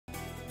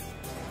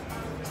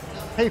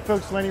Hey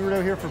folks, Lenny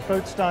Rudow here for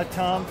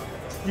boats.com.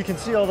 You can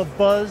see all the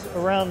buzz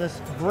around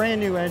this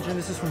brand new engine.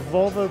 This is from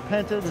Volvo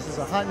Penta. This is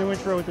a hot new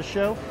intro at the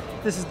show.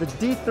 This is the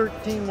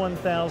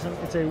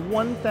D13-1000. It's a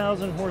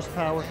 1,000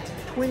 horsepower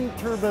twin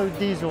turbo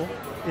diesel.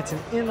 It's an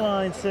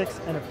inline six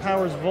and it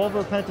powers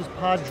Volvo Penta's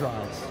pod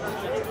drives.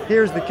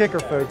 Here's the kicker,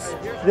 folks.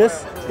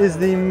 This is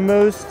the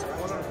most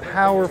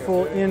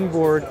powerful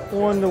inboard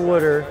on the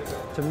water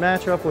to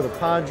match up with a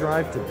pod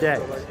drive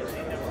today.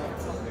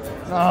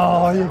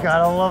 Oh, you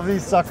gotta love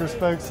these suckers,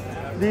 folks.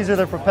 These are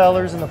the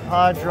propellers and the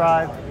pod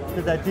drive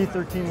that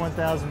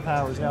D13-1000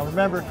 powers. Now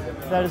remember,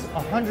 that is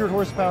 100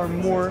 horsepower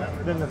more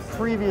than the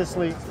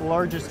previously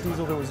largest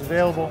diesel that was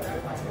available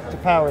to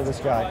power this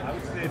guy.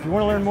 If you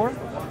want to learn more,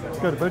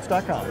 go to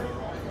boats.com.